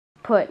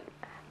put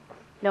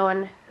no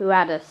one who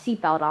had a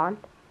seatbelt on,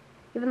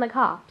 even the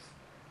cops.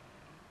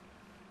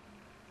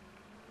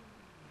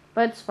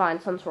 But it's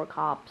fine since we're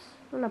cops.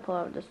 I'm gonna pull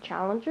out this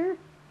Challenger.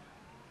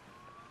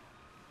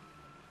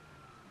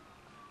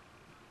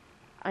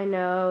 I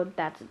know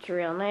that's its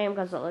real name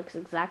because it looks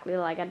exactly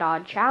like a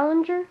Dodge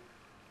Challenger.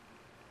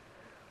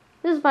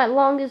 This is my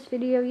longest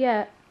video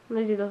yet. I'm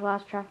gonna do the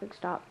last traffic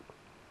stop.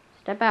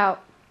 Step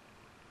out.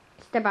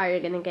 Step out, you're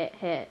gonna get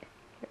hit.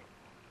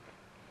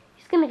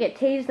 He's gonna get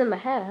tased in the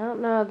head. I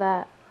don't know how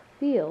that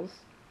feels.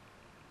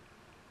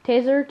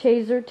 Taser,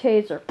 taser,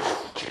 taser.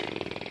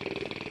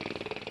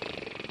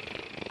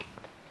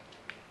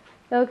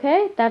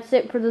 Okay, that's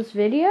it for this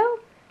video.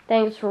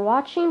 Thanks for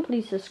watching.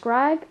 Please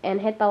subscribe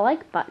and hit the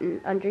like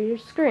button under your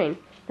screen.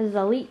 This is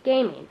Elite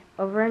Gaming.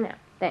 Over and out.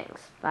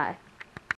 Thanks. Bye.